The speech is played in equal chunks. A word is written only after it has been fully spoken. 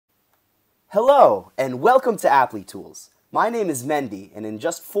Hello, and welcome to Applitools. My name is Mendy, and in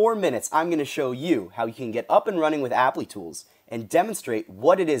just 4 minutes, I'm going to show you how you can get up and running with Applitools and demonstrate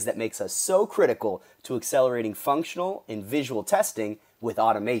what it is that makes us so critical to accelerating functional and visual testing with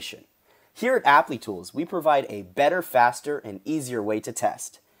automation. Here at Applitools, we provide a better, faster, and easier way to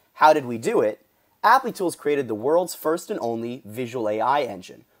test. How did we do it? Applitools created the world's first and only visual AI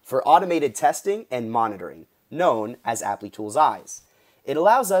engine for automated testing and monitoring, known as Applitools Eyes. It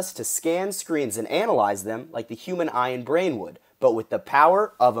allows us to scan screens and analyze them like the human eye and brain would, but with the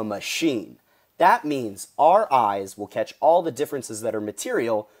power of a machine. That means our eyes will catch all the differences that are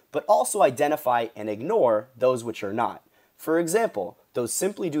material, but also identify and ignore those which are not. For example, those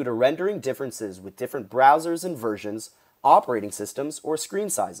simply due to rendering differences with different browsers and versions, operating systems, or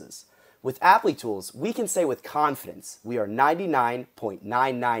screen sizes. With Applitools, we can say with confidence we are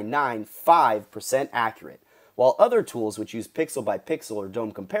 99.9995% accurate, while other tools which use pixel by pixel or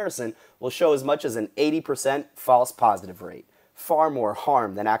DOM comparison will show as much as an 80% false positive rate. Far more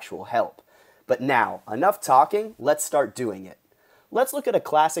harm than actual help. But now, enough talking, let's start doing it. Let's look at a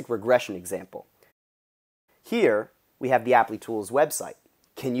classic regression example. Here, we have the Applitools website.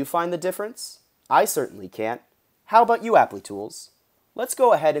 Can you find the difference? I certainly can't. How about you, Applitools? Let's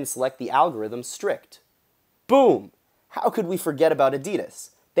go ahead and select the algorithm strict. Boom! How could we forget about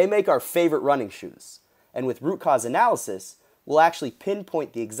Adidas? They make our favorite running shoes. And with root cause analysis, we'll actually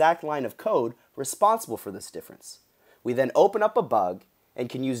pinpoint the exact line of code responsible for this difference. We then open up a bug and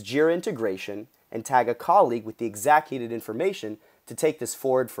can use Jira integration and tag a colleague with the exact needed information to take this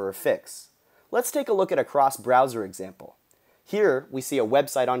forward for a fix. Let's take a look at a cross-browser example. Here we see a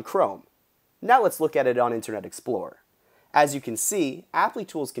website on Chrome. Now let's look at it on Internet Explorer. As you can see,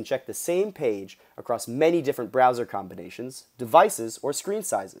 Applitools can check the same page across many different browser combinations, devices, or screen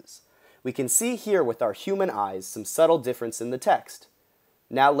sizes. We can see here with our human eyes some subtle difference in the text.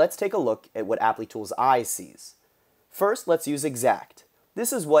 Now let's take a look at what Applitools Eyes sees. First, let's use exact.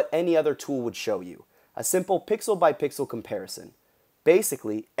 This is what any other tool would show you, a simple pixel by pixel comparison.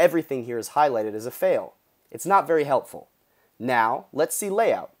 Basically, everything here is highlighted as a fail. It's not very helpful. Now, let's see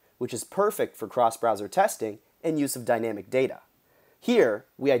layout, which is perfect for cross-browser testing and use of dynamic data. Here,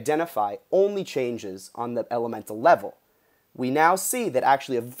 we identify only changes on the elemental level. We now see that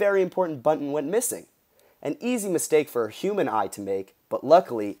actually a very important button went missing. An easy mistake for a human eye to make, but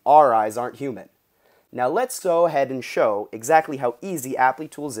luckily our eyes aren't human. Now let's go ahead and show exactly how easy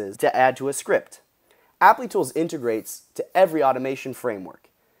Applitools is to add to a script. Applitools integrates to every automation framework.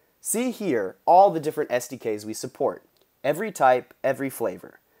 See here all the different SDKs we support, every type, every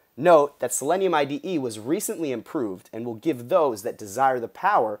flavor. Note that Selenium IDE was recently improved and will give those that desire the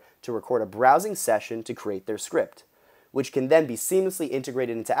power to record a browsing session to create their script, which can then be seamlessly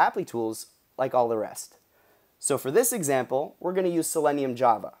integrated into Applitools like all the rest. So for this example, we're going to use Selenium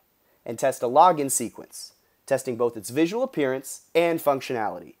Java and test a login sequence, testing both its visual appearance and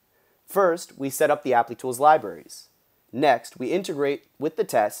functionality. First, we set up the Applitools libraries. Next, we integrate with the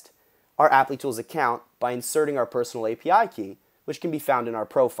test our Applitools account by inserting our personal API key, which can be found in our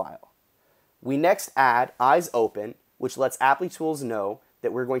profile. We next add eyes.open, which lets Applitools know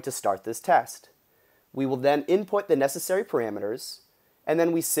that we're going to start this test. We will then input the necessary parameters, and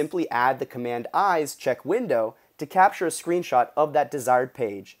then we simply add the command eyes.checkWindow to capture a screenshot of that desired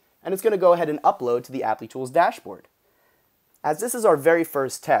page, and it's going to go ahead and upload to the Applitools dashboard. As this is our very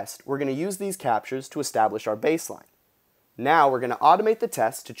first test, we're going to use these captures to establish our baseline. Now we're going to automate the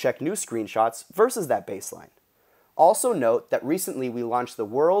test to check new screenshots versus that baseline. Also note that recently we launched the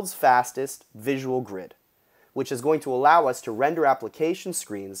world's fastest visual grid, which is going to allow us to render application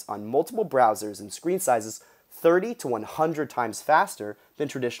screens on multiple browsers and screen sizes 30 to 100 times faster than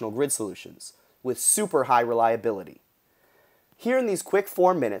traditional grid solutions, with super high reliability. Here in these quick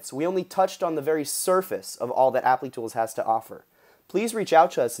 4 minutes, we only touched on the very surface of all that Applitools has to offer. Please reach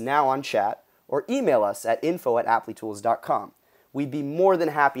out to us now on chat or email us at info@applitools.com. We'd be more than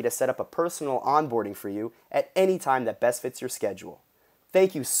happy to set up a personal onboarding for you at any time that best fits your schedule.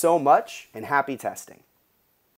 Thank you so much and happy testing.